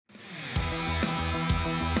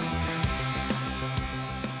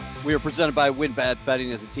We are presented by WinBet.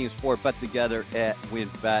 Betting as a team sport. Bet together at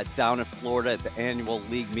WinBet. Down in Florida at the annual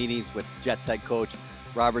league meetings with Jets head coach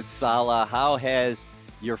Robert Saleh. How has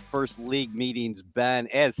your first league meetings been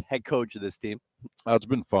as head coach of this team? It's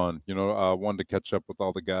been fun. Wanted to catch up with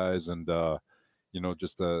all the guys and,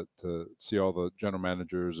 just to see all the general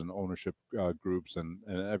managers and ownership groups and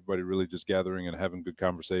everybody really just gathering and having good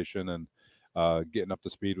conversation and getting up to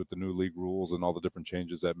speed with the new league rules and all the different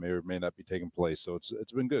changes that may or may not be taking place. So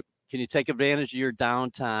it's been good. Can you take advantage of your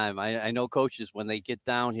downtime? I know coaches, when they get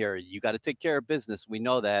down here, you got to take care of business. We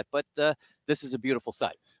know that, but this is a beautiful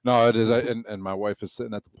sight. No, it is. And my wife is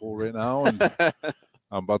sitting at the pool right now, and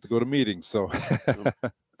I'm about to go to meetings. So,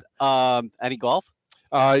 any golf?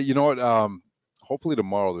 You know what? Hopefully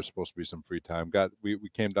tomorrow there's supposed to be some free time. We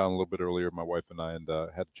came down a little bit earlier, my wife and I, and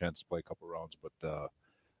had a chance to play a couple of rounds, but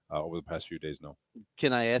over the past few days, no.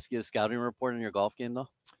 Can I ask you a scouting report on your golf game, though?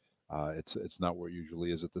 It's not where it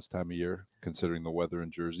usually is at this time of year, considering the weather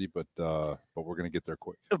in Jersey, but we're going to get there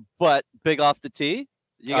quick. But big off the tee?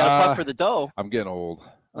 You got to putt for the dough. I'm getting old.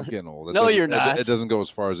 No, you're not. It doesn't go as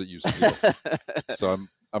far as it used to go. So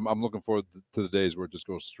I'm looking forward to the days where it just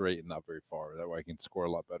goes straight and not very far. That way I can score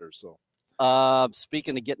a lot better. So.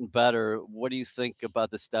 Speaking of getting better, what do you think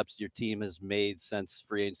about the steps your team has made since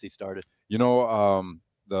free agency started?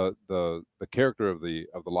 The character of the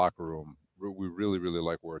locker room, we really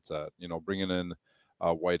like where it's at. Bringing in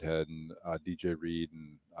Whitehead and DJ Reed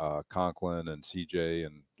and Conklin and CJ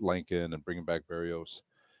and Laken and bringing back Berrios,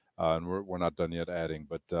 and we're not done yet adding,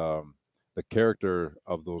 but the character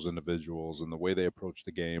of those individuals and the way they approach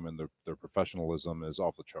the game and their professionalism is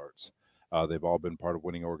off the charts. They've all been part of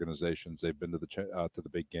winning organizations. They've been to the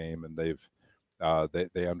big game, and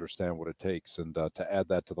they understand what it takes. And to add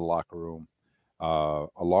that to the locker room,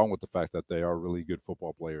 along with the fact that they are really good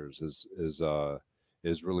football players, is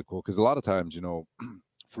really cool. Because a lot of times,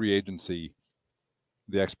 free agency,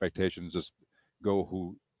 the expectations just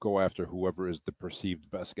go after whoever is the perceived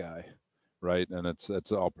best guy, right? And it's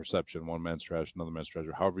all perception. One man's trash, another man's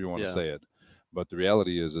treasure. However you want to say it. But the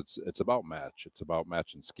reality is it's about match. It's about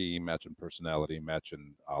matching scheme, matching personality,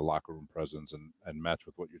 matching locker room presence, and match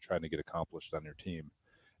with what you're trying to get accomplished on your team.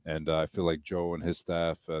 And I feel like Joe and his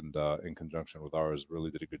staff, and in conjunction with ours,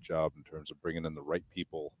 really did a good job in terms of bringing in the right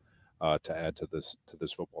people to add to this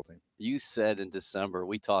football team. You said in December,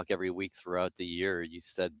 we talk every week throughout the year, you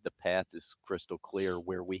said the path is crystal clear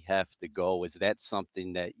where we have to go. Is that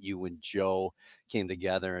something that you and Joe came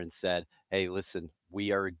together and said, hey, listen,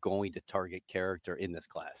 we are going to target character in this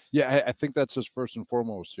class? Yeah, I think that's just first and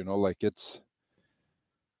foremost, it's,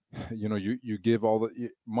 you give all the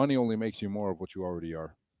money only makes you more of what you already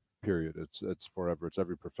are, period. It's forever. It's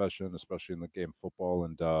every profession, especially in the game of football.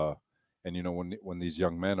 And when these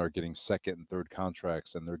young men are getting second and third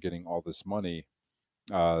contracts and they're getting all this money,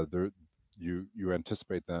 you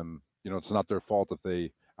anticipate them. It's not their fault if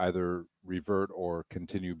they either revert or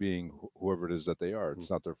continue being whoever it is that they are. It's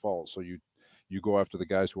not their fault. So you go after the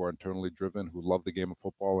guys who are internally driven, who love the game of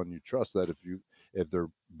football, and you trust that if they're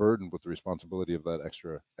burdened with the responsibility of that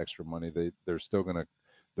extra money, they're still gonna,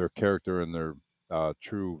 their character and their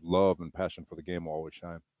true love and passion for the game will always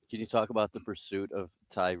shine. Can you talk about the pursuit of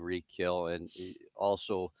Tyreek Hill and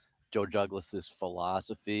also Joe Douglas's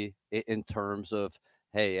philosophy in terms of,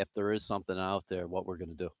 hey, if there is something out there, what we're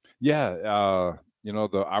going to do? Yeah,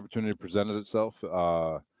 the opportunity presented itself.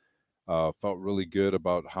 Felt really good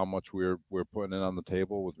about how much we're putting in on the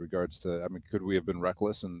table with regards to. I mean, could we have been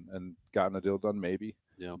reckless and gotten a deal done? Maybe.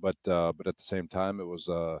 Yeah. But at the same time, it was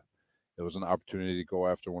an opportunity to go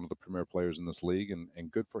after one of the premier players in this league,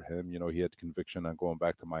 and good for him. He had conviction on going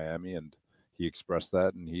back to Miami, and he expressed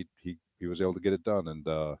that, and he was able to get it done.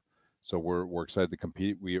 And so we're excited to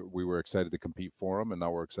compete. We were excited to compete for him, and now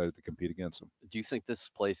we're excited to compete against him. Do you think this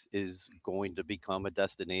place is going to become a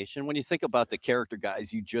destination? When you think about the character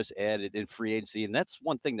guys you just added in free agency, and that's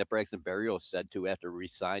one thing that Braxton Berrios said too after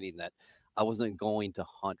re-signing, that I wasn't going to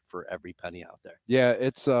hunt for every penny out there. Yeah,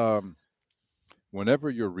 it's whenever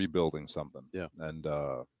you're rebuilding something, and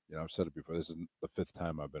I've said it before, this is the fifth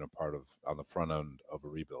time I've been a part of on the front end of a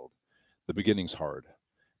rebuild. The beginning's hard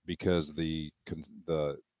because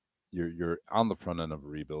you're on the front end of a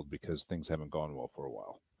rebuild because things haven't gone well for a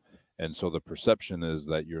while. And so the perception is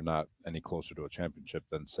that you're not any closer to a championship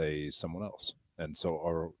than, say, someone else. And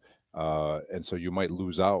so you might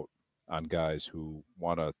lose out on guys who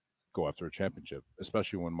want to go after a championship,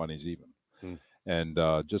 especially when money's even. And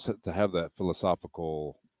just to have that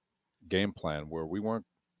philosophical game plan where we weren't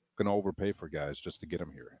going to overpay for guys just to get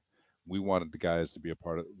them here. We wanted the guys to be a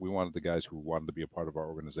part of. We wanted the guys who wanted to be a part of our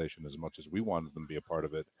organization as much as we wanted them to be a part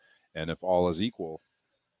of it. And if all is equal,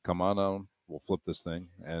 come on down. we'll flip this thing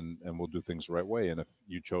and we'll do things the right way. And if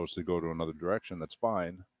you chose to go to another direction, that's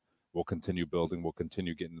fine. We'll continue building. We'll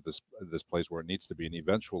continue getting to this place where it needs to be, and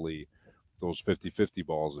eventually, those 50-50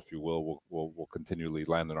 balls, if you will continually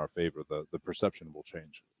land in our favor. The perception will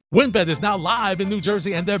change. WynnBET is now live in New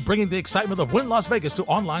Jersey, and they're bringing the excitement of Wynn Las Vegas to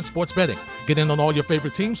online sports betting. Get in on all your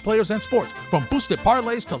favorite teams, players, and sports, from boosted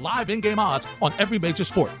parlays to live in-game odds on every major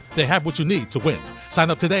sport. They have what you need to win. Sign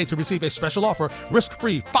up today to receive a special offer,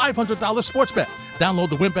 risk-free $500 sports bet. Download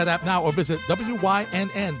the WynnBET app now or visit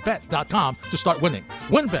wynnbet.com to start winning.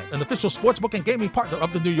 WynnBET, an official sportsbook and gaming partner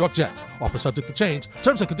of the New York Jets. Offer subject to change.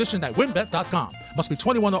 Terms and conditions at wynnbet.com. Must be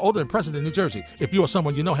 21 or older and present in New Jersey. If you or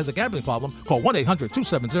someone you know has a gambling problem, call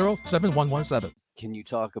 1-800-270-7117. Can you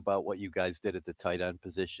talk about what you guys did at the tight end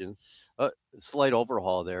position? Slight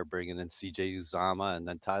overhaul there, bringing in CJ Uzama and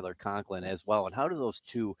then Tyler Conklin as well. And how do those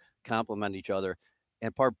two complement each other?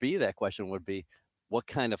 And part B of that question would be, what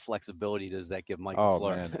kind of flexibility does that give Michael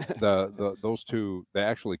Fleur? Man, those two, they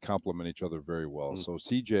actually complement each other very well. So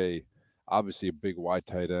CJ, obviously a big wide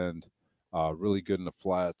tight end, really good in the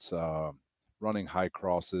flats, running high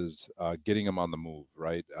crosses, getting him on the move,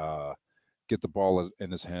 right? Get the ball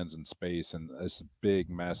in his hands in space, and it's a big,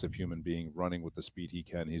 massive human being running with the speed he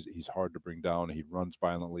can. He's hard to bring down. He runs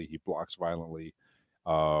violently. He blocks violently.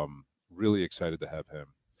 Really excited to have him.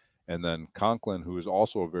 And then Conklin, who is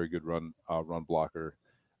also a very good run blocker,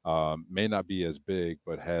 may not be as big,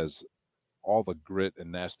 but has all the grit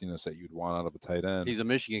and nastiness that you'd want out of a tight end. He's a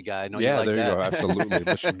Michigan guy. I know yeah, you like there that. You go. Absolutely,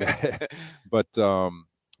 Michigan guy. But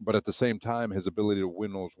at the same time, his ability to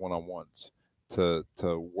win those one-on-ones, to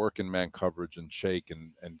work in man coverage and shake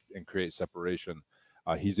and create separation,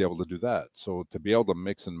 he's able to do that. So to be able to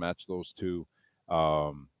mix and match those two,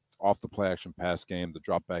 off the play action pass game, the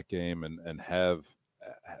drop back game, and have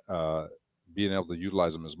being able to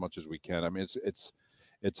utilize them as much as we can. I mean, it's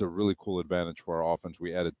a really cool advantage for our offense.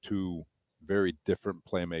 We added two very different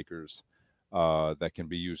playmakers that can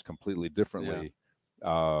be used completely differently,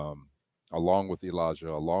 along with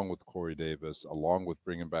Elijah, along with Corey Davis, along with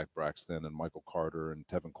bringing back Braxton and Michael Carter, and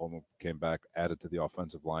Tevin Coleman came back, added to the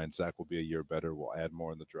offensive line. Zach will be a year better. We'll add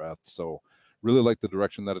more in the draft. So really like the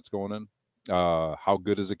direction that it's going in. How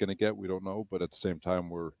good is it going to get? We don't know, but at the same time,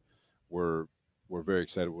 we're very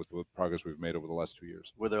excited with the progress we've made over the last 2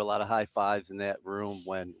 years. Were there a lot of high fives in that room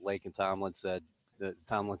when Laken Tomlinson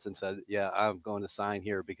said, "Yeah, I'm going to sign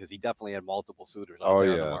here," because he definitely had multiple suitors out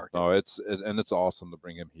there on the market. No, it's awesome to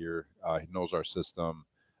bring him here. He knows our system,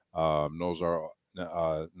 knows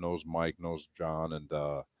Mike, knows John, and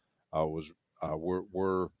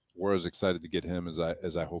we're as excited to get him as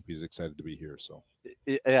I hope he's excited to be here. So.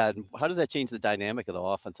 Yeah, and how does that change the dynamic of the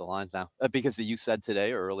offensive line now? Because you said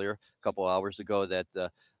today or earlier, a couple hours ago, that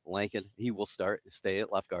Laken, he will stay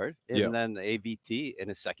at left guard, and then AVT in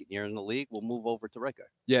his second year in the league will move over to right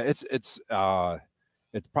guard. Yeah, it's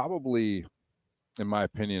probably, in my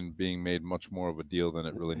opinion, being made much more of a deal than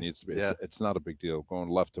it really needs to be. It's not a big deal going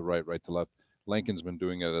left to right, right to left. Laken's been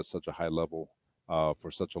doing it at such a high level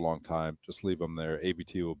for such a long time. Just leave him there.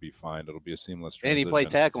 AVT will be fine. It'll be a seamless transition. And he played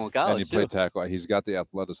tackle in college, and he played tackle. He's got the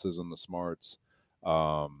athleticism, the smarts,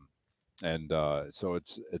 so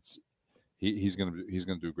he's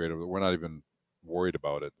gonna do great over there. We're not even worried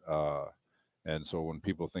about it. And so when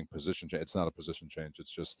people think position change, it's not a position change.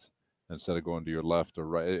 It's just, instead of going to your left or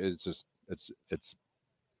right, it's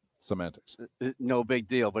semantics. No big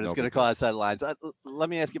deal, but it's going to cause headlines. Let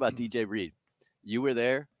me ask you about DJ Reed. You were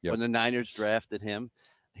there when the Niners drafted him.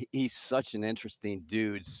 He's such an interesting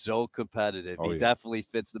dude, so competitive. He definitely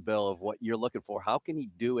fits the bill of what you're looking for. How can he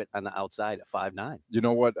do it on the outside at 5'9"? You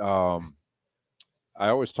know what? I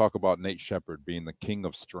always talk about Nate Shepard being the king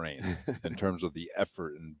of strain in terms of the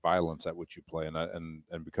effort and violence at which you play, and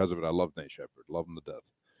because of it, I love Nate Shepard, love him to death.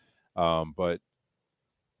 But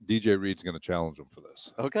DJ Reed's going to challenge him for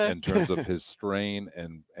this, in terms of his strain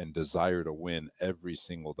and desire to win every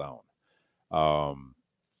single down.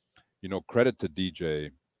 Credit to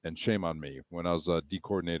DJ, and shame on me. When I was a D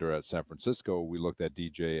coordinator at San Francisco, we looked at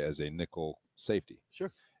DJ as a nickel safety.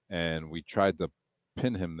 Sure. And we tried to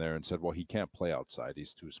pin him there and said, well, he can't play outside.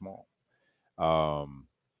 He's too small.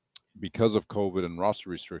 Because of COVID and roster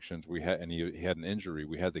restrictions, he had an injury.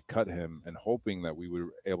 We had to cut him, and hoping that we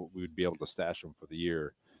would be able to stash him for the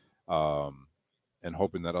year, and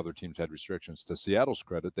hoping that other teams had restrictions. To Seattle's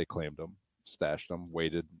credit, they claimed him, stashed him,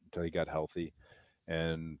 waited until he got healthy,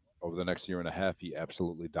 and over the next year and a half, he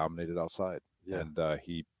absolutely dominated outside. Yeah. And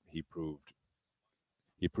he proved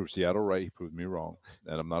Seattle right. He proved me wrong,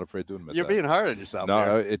 and I'm not afraid to admit You're being hard on yourself.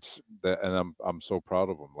 No, it's that, and I'm so proud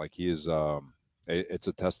of him. Like, he is. It's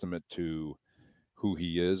a testament to who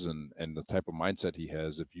he is and the type of mindset he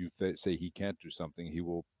has. If you say he can't do something, he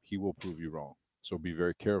will prove you wrong. So be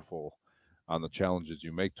very careful on the challenges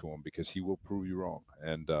you make to him, because he will prove you wrong.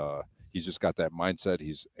 And he's just got that mindset.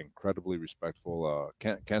 He's incredibly respectful.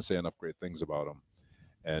 Can't say enough great things about him.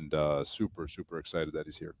 And super super excited that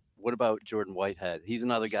he's here. What about Jordan Whitehead? He's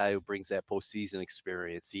another guy who brings that postseason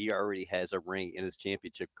experience. He already has a ring in his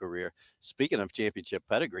championship career. Speaking of championship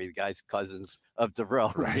pedigree, the guy's cousins of Darrell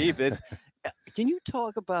Revis. Can you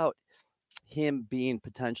talk about him being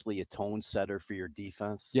potentially a tone setter for your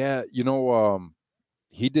defense? Yeah,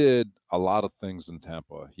 he did a lot of things in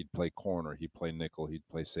Tampa. He'd play corner, he'd play nickel, he'd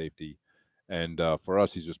play safety, and for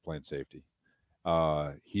us, he's just playing safety.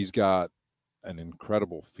 He's got an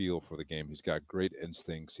incredible feel for the game. He's got great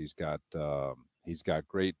instincts. He's got a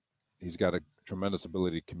tremendous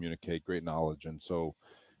ability to communicate, great knowledge, and so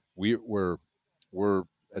we're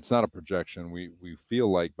it's not a projection. We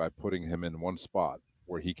feel like by putting him in one spot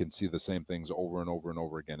where he can see the same things over and over and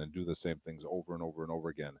over again and do the same things over and over and over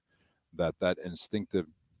again, that instinctive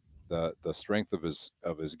the strength of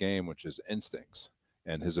his game, which is instincts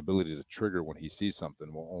and his ability to trigger when he sees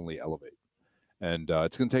something, will only elevate. And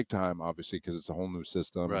it's going to take time, obviously, because it's a whole new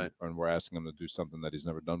system, Right. and we're asking him to do something that he's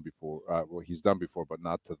never done before. Well, he's done before, but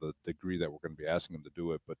not to the degree that we're going to be asking him to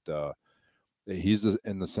do it. But he's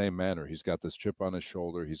in the same manner. He's got this chip on his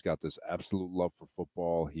shoulder. He's got this absolute love for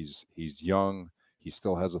football. He's young. He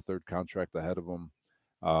still has a third contract ahead of him.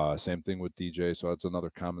 Same thing with DJ. So that's another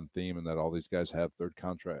common theme, in that all these guys have third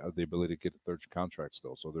contract, the ability to get a third contract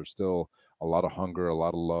still. So there's still a lot of hunger, a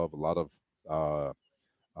lot of love, a lot of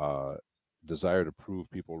desire to prove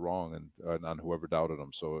people wrong and on whoever doubted him.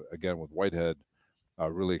 So again, with Whitehead,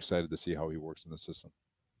 really excited to see how he works in the system.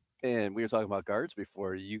 And we were talking about guards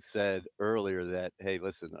before. You said earlier that, hey,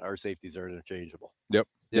 listen, our safeties are interchangeable. Yep.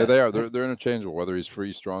 Yeah. Yeah, they are. They're interchangeable. Whether he's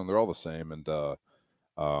free, strong, they're all the same. And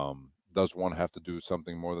does one have to do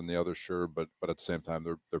something more than the other? Sure, but at the same time,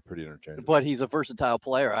 they're pretty interchangeable. But he's a versatile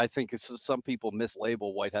player. I think some people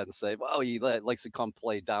mislabel Whitehead and say, well, he likes to come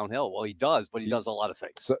play downhill. Well, he does, but he does a lot of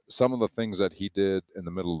things. So, some of the things that he did in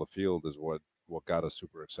the middle of the field is what got us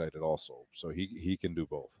super excited also. So he can do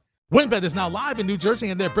both. WynnBET is now live in New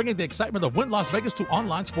Jersey, and they're bringing the excitement of Wynn Las Vegas to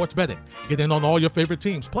online sports betting. Get in on all your favorite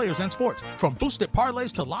teams, players, and sports, from boosted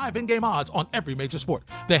parlays to live in-game odds on every major sport.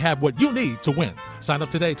 They have what you need to win. Sign up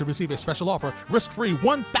today to receive a special offer, risk-free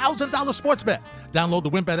 $1,000 sports bet. Download the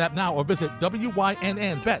WynnBET app now or visit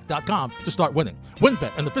wynnbet.com to start winning.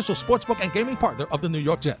 WynnBET, an official sportsbook and gaming partner of the New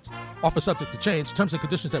York Jets. Offer subject to change. Terms and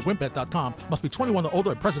conditions at wynnbet.com. Must be 21 or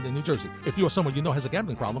older and present in New Jersey. If you or someone you know has a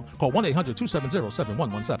gambling problem, call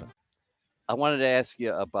 1-800-270-7117. I wanted to ask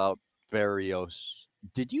you about Berrios.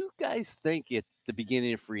 Did you guys think at the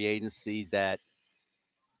beginning of free agency that,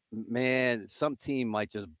 man, some team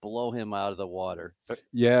might just blow him out of the water?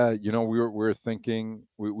 Yeah, we were thinking,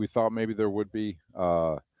 we thought maybe there would be.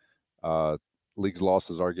 League's loss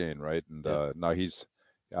is our gain, right? And now he's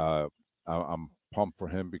I'm pumped for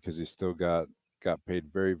him because he still got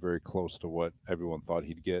paid very, very close to what everyone thought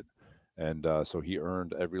he'd get. And so he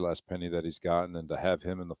earned every last penny that he's gotten, and to have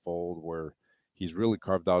him in the fold where he's really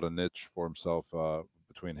carved out a niche for himself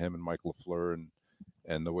between him and Mike LaFleur,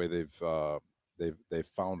 and the way they've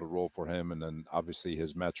found a role for him, and then obviously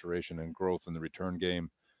his maturation and growth in the return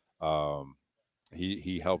game.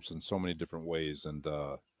 He helps in so many different ways, and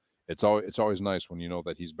it's always nice when you know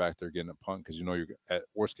that he's back there getting a punt, because you're at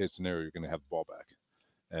worst case scenario you're going to have the ball back.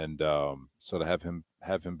 And so to have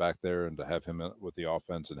him back there, and to have him with the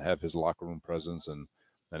offense, and have his locker room presence and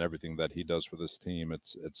everything that he does for this team,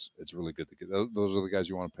 it's really good to get. Those are the guys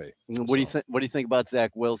you want to pay. What do you think? What do you think about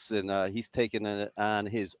Zach Wilson? He's taken it on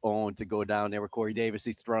his own to go down there with Corey Davis.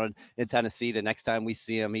 He's thrown in Tennessee. The next time we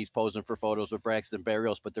see him, he's posing for photos with Braxton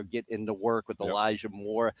Berrios, but they're getting to work with Elijah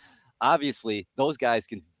Moore. Obviously, those guys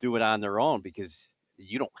can do it on their own because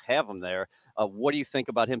you don't have him there. What do you think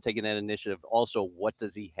about him taking that initiative? Also, what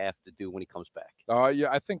does he have to do when he comes back? Yeah,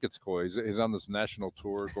 I think it's cool. He's on this national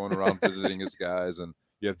tour, going around visiting his guys, and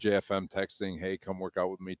you have JFM texting, "Hey, come work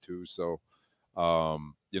out with me too." So, I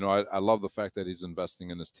love the fact that he's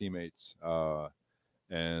investing in his teammates.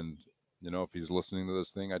 And if he's listening to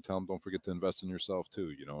this thing, I tell him, don't forget to invest in yourself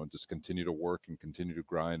too. And just continue to work and continue to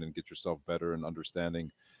grind and get yourself better and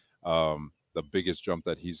understanding. The biggest jump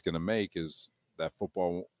that he's going to make is that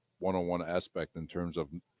football 101 aspect, in terms of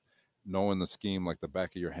knowing the scheme like the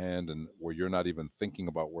back of your hand, and where you're not even thinking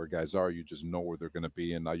about where guys are, you just know where they're going to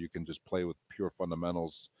be, and now you can just play with pure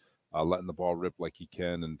fundamentals, letting the ball rip like he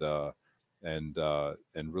can, and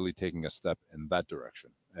really taking a step in that direction.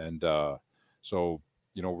 And so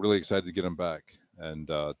really excited to get him back, and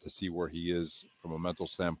to see where he is from a mental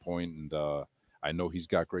standpoint. And I know he's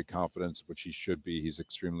got great confidence, which he should be. He's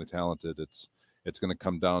extremely talented. It's going to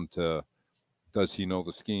come down to, does he know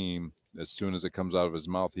the scheme? As soon as it comes out of his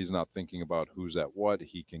mouth, he's not thinking about who's at what.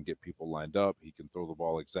 He can get people lined up. He can throw the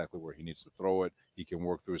ball exactly where he needs to throw it. He can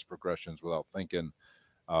work through his progressions without thinking.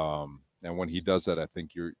 And when he does that, I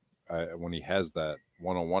think when he has that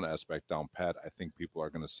one-on-one aspect down pat, I think people are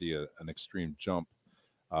going to see an extreme jump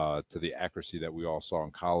to the accuracy that we all saw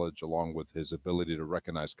in college, along with his ability to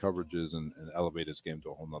recognize coverages and elevate his game to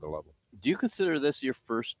a whole nother level. Do you consider this your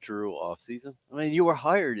first true offseason? I mean, you were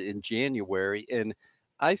hired in January, and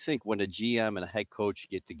I think when a GM and a head coach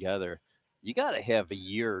get together, you got to have a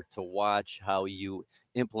year to watch how you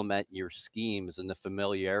implement your schemes and the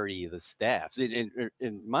familiarity of the staffs.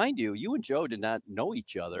 And mind you and Joe did not know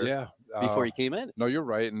each other Yeah. before you came in. No, you're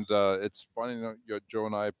right. And it's funny, Joe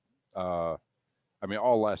and I, I mean,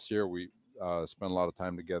 all last year we spent a lot of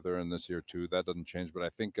time together, and this year too. That doesn't change. But I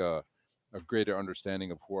think a greater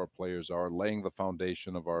understanding of who our players are, laying the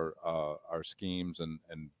foundation of our schemes and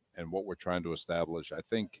what we're trying to establish. I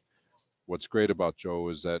think what's great about Joe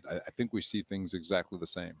is that I think we see things exactly the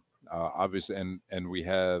same. Obviously, and we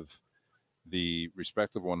have the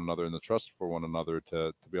respect of one another and the trust for one another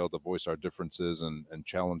to be able to voice our differences and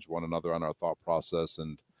challenge one another on our thought process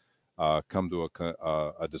and come to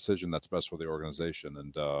a decision that's best for the organization.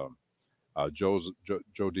 And Joe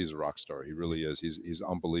D's a rock star. He really is. He's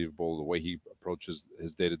unbelievable. The way he approaches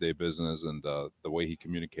his day-to-day business and the way he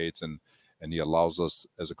communicates and he allows us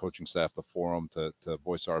as a coaching staff the forum to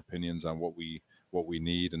voice our opinions on what we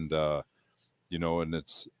need. And and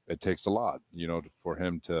it takes a lot, for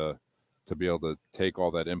him to be able to take all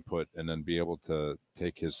that input and then be able to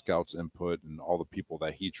take his scouts input and all the people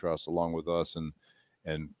that he trusts along with us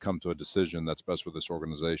and come to a decision that's best for this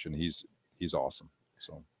organization. He's awesome.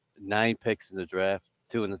 So 9 picks in the draft,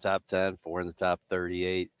 2 in the top 10, 4 in the top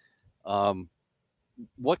 38.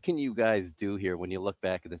 What can you guys do here when you look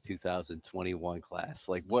back at the 2021 class?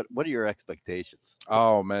 Like, what are your expectations?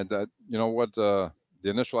 Oh man, that what the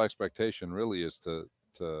initial expectation really is to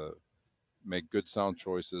make good sound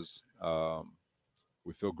choices.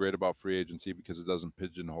 We feel great about free agency because it doesn't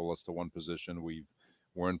pigeonhole us to one position.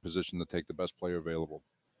 We're in position to take the best player available,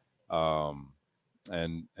 and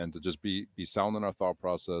to just be sound in our thought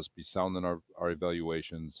process, be sound in our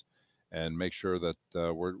evaluations, and make sure that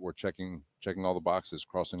we're checking all the boxes,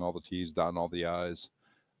 crossing all the T's, dotting all the I's,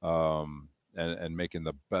 and making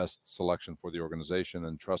the best selection for the organization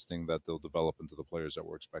and trusting that they'll develop into the players that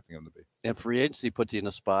we're expecting them to be. And free agency puts you in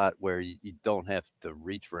a spot where you don't have to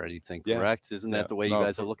reach for anything, Yeah. correct? Isn't that the way you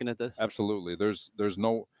guys are looking at this? Absolutely. There's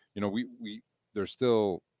no, there's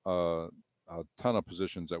still a ton of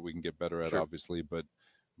positions that we can get better at, Sure. obviously, but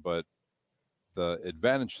the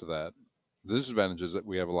advantage to that, the disadvantage is that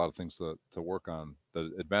we have a lot of things to work on.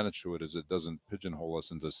 The advantage to it is it doesn't pigeonhole us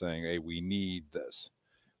into saying, hey, we need this.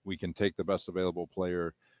 We can take the best available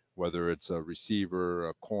player, whether it's a receiver,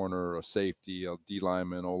 a corner, a safety, a D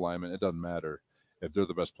lineman, O lineman, it doesn't matter. If they're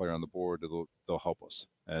the best player on the board, they'll help us.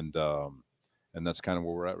 And that's kind of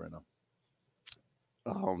where we're at right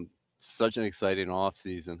now. Such an exciting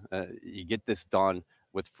offseason. You get this done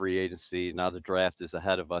with free agency. Now the draft is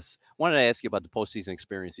ahead of us. Wanted to ask you about the postseason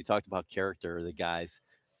experience. You talked about character of the guys.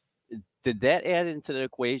 Did that add into the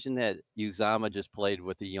equation that Uzama just played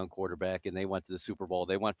with a young quarterback and they went to the Super Bowl?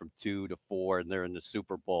 They went from 2 to 4 and they're in the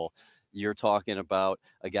Super Bowl. You're talking about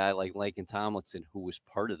a guy like Laken Tomlinson, who was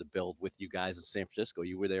part of the build with you guys in San Francisco.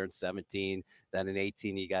 You were there in 17, then in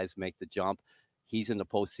 18, you guys make the jump. He's in the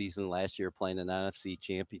postseason last year playing an NFC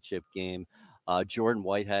championship game. Jordan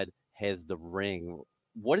Whitehead has the ring.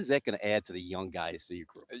 What is that going to add to the young guys to your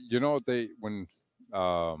group?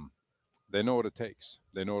 They know what it takes.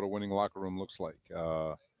 They know what a winning locker room looks like.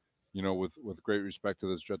 With great respect to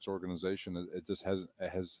this Jets organization, it just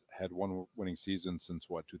has had one winning season since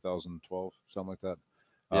 2012, something like that.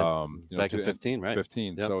 Yeah, back in 15, right?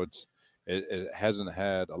 15. Yep. So it hasn't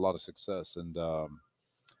had a lot of success, and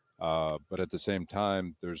but at the same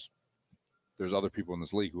time, there's other people in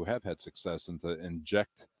this league who have had success, and to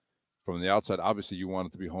inject from the outside, obviously you want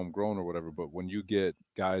it to be homegrown or whatever, but when you get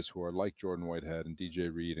guys who are like Jordan Whitehead and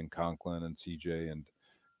DJ Reed and Conklin and CJ and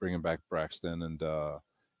bringing back Braxton and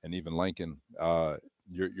even Laken,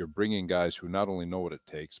 you're bringing guys who not only know what it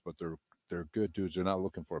takes, but they're good dudes. They're not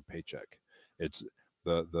looking for a paycheck. It's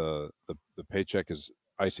the paycheck is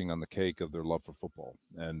icing on the cake of their love for football,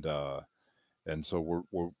 and so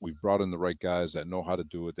we've brought in the right guys that know how to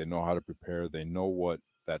do it. They know how to prepare. They know what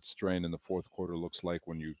that strain in the fourth quarter looks like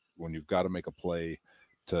when you've got to make a play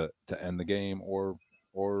to end the game or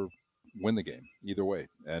win the game, either way.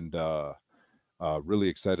 And really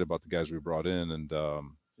excited about the guys we brought in,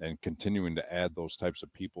 continuing to add those types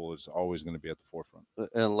of people is always going to be at the forefront.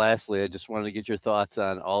 And lastly, I just wanted to get your thoughts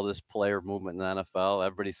on all this player movement in the NFL.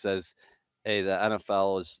 Everybody says, hey, the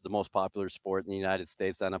NFL is the most popular sport in the United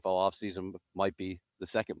States. The NFL offseason might be the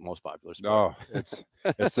second most popular sport. No, it's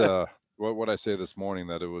what I say this morning,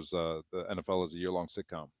 that it was the NFL is a year-long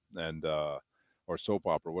sitcom and or soap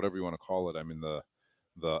opera, whatever you want to call it. I mean,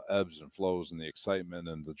 the ebbs and flows and the excitement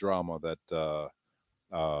and the drama that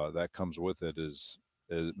that comes with it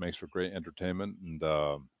it makes for great entertainment. And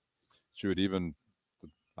even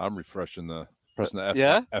I'm pressing the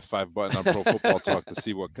F5 button on Pro Football Talk to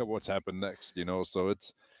see what's happened next. So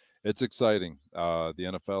it's exciting. The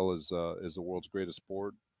NFL is the world's greatest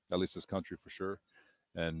sport, at least this country for sure,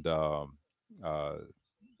 and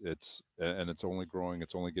it's only growing.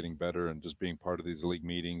 It's only getting better, and just being part of these league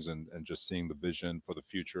meetings and just seeing the vision for the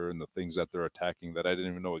future and the things that they're attacking that I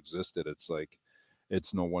didn't even know existed.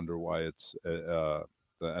 It's no wonder why the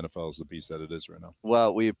NFL is the beast that it is right now.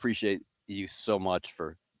 Well, we appreciate you so much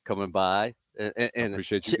for coming by and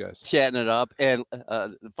appreciate you guys chatting it up. And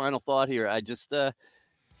the final thought here, I just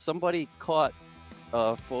somebody caught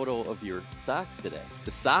a photo of your socks today,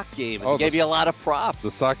 the sock game, and gave you a lot of props.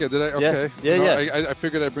 The sock, did I? Okay. Yeah. I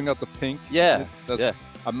figured I'd bring out the pink. Yeah.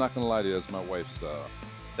 I'm not gonna lie to you, that's my wife's.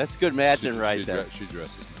 That's good matching right there. She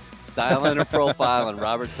dresses me. Styling and profiling.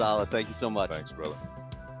 Robert Saleh, thank you so much. Thanks, brother.